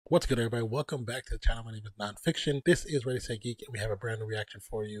What's good, everybody? Welcome back to the channel. My name is Nonpfixion. This is Ready Say Geek, and we have a brand new reaction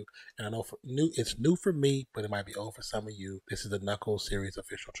for you. And I know it's new for me, but it might be old for some of you. This is the Knuckles series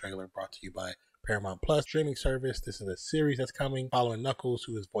official trailer brought to you by Paramount Plus streaming service. This is a series that's coming following Knuckles,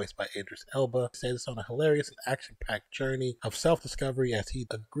 who is voiced by Idris Elba. He says it's on a hilarious and action-packed journey of self-discovery as he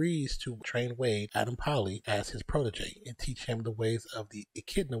agrees to train Wade, Adam Pally, as his protege and teach him the ways of the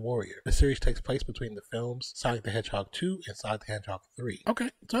Echidna warrior. The series takes place between the films Sonic the Hedgehog 2 and Sonic the Hedgehog 3. Okay,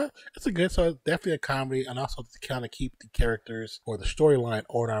 so it's definitely a comedy, and also to kind of keep the characters or the storyline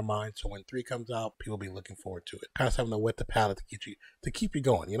on our mind. So when 3 comes out, people will be looking forward to it. Kind of something to wet the palate to keep you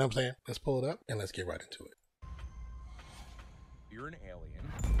going. You know what I'm saying? Let's pull it up and let's get right into it. You're an alien.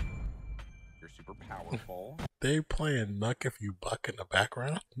 You're super powerful. They playing Nuck If You Buck in the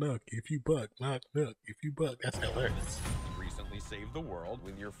background. Nuck if you buck, Nuck if you buck. That's hilarious. You recently saved the world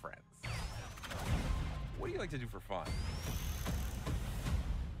with your friends. What do you like to do for fun?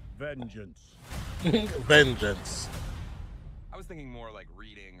 Vengeance. Vengeance. I was thinking more like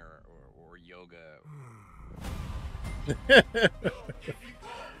reading or yoga.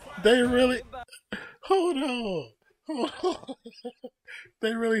 They really hold on.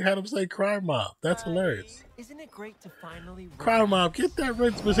 They really had him say crime mob. That's hilarious. Isn't it great to finally crime mob, get that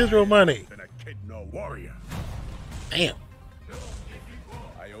residual money. An Echidna warrior. Damn.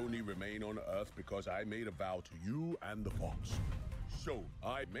 I only remain on Earth because I made a vow to you and the Fox. So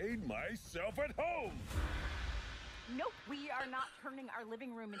I made myself at home. Nope, we are not turning our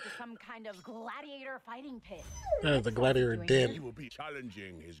living room into some kind of gladiator fighting pit. That is a gladiator den. He will be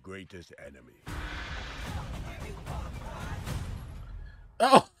challenging his greatest enemy.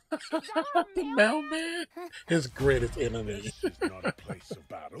 Oh, the mailman, his greatest enemy. This is not a place of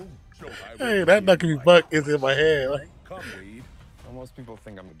battle. So Hey, that Nuck If You Buck is in my head. Like, come, Wade. Well, most people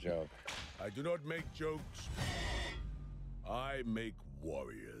think I'm a joke. I do not make jokes. I make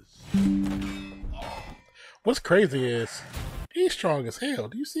warriors. what's crazy is he's strong as hell.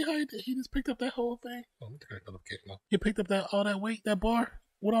 Do you see how he just picked up that whole thing? Oh, let me turn the notification on. He picked up all that weight, that bar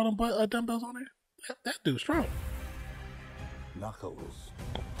with all them dumbbells on there. That dude's strong. Knuckles.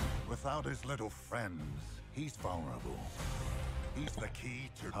 Without his little friends, he's vulnerable. He's the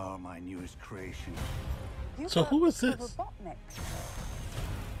key to my newest creation. So who is this?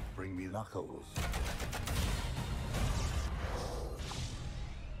 Bring me Knuckles.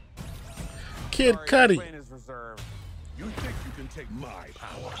 Kid Cudi. Plane is reserved. You think you can take my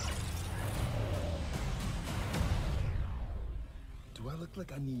power? Do I look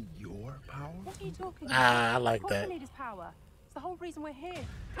like I need your power? What are you talking about? Ah, I like Of course that. we need his power. It's the whole reason we're here.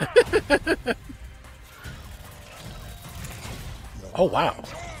 Oh, wow.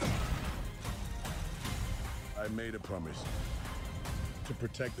 I made a promise to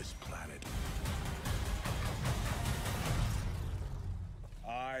protect this planet.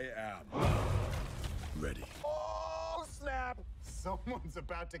 I am ready. Oh, snap! Someone's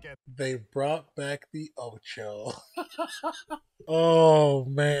about to get... They brought back the Ocho. Oh,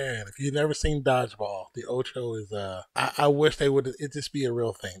 man. If you've never seen Dodgeball, the Ocho is, I wish they would, it just be a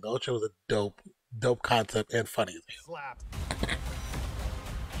real thing. The Ocho is a dope concept and funny as hell. slapped.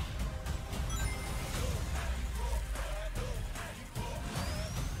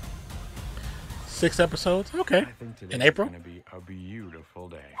 6 episodes? Okay. I think today In April? is going to be a beautiful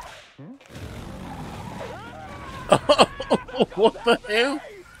day. What the hell?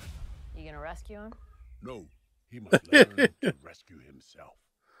 You gonna rescue him? No, he must learn to rescue himself.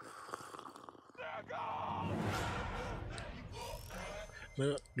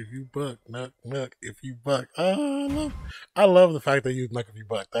 Nuck if you buck, Nuck if you buck. Oh, I love the fact they use Nuck if you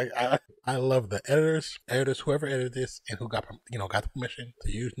buck. I love the editors, whoever edited this and who got the permission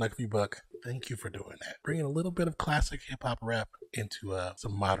to use Nuck if you buck. Thank you for doing that. Bringing a little bit of classic hip hop rap into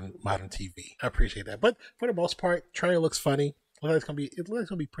some modern TV. I appreciate that. But for the most part, trailer looks funny. It looks like it's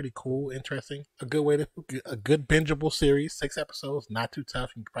gonna be pretty cool, interesting. A good bingeable series. 6 episodes, not too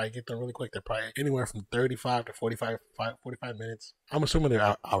tough. You can probably get them really quick. They're probably anywhere from 35 to 45 minutes. I'm assuming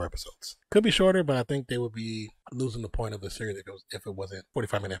they're hour episodes. Could be shorter, but I think they would be losing the point of the series if it wasn't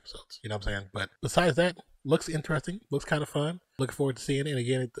 45-minute episodes. You know what I'm saying? But besides that, looks interesting. Looks kind of fun. Looking forward to seeing it. And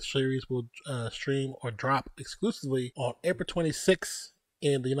again, the series will stream or drop exclusively on April 26th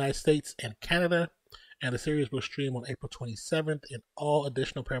in the United States and Canada. And the series will stream on April 27th in all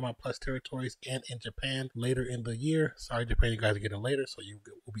additional Paramount Plus territories and in Japan later in the year. Sorry, Japan, you guys are getting later, so you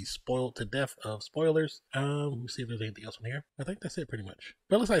will be spoiled to death of spoilers. Let me see if there's anything else on here. I think that's it pretty much.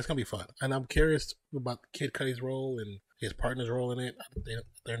 But it looks like it's going to be fun. And I'm curious about Kid Cudi's role and his partner's role in it.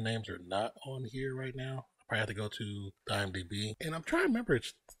 Their names are not on here right now. I have to go to the IMDb. And I'm trying to remember.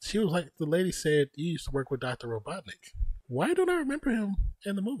 She was like, the lady said, you used to work with Dr. Robotnik. why don't I remember him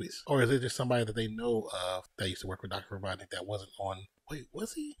in the movies? Or is it just somebody that they know of that used to work with Dr. Robotnik that wasn't on? Wait,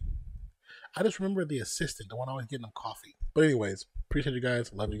 was he? I just remember the assistant, the one always getting them coffee. But anyways, appreciate you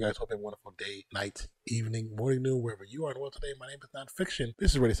guys. Love you guys. Hope you have a wonderful day, night, evening, morning, noon, wherever you are in the world today. My name is Nonpfixion.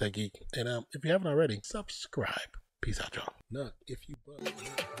 This is Ready Set Geek. And if you haven't already, subscribe. Peace out, y'all. Nuck, if you bug.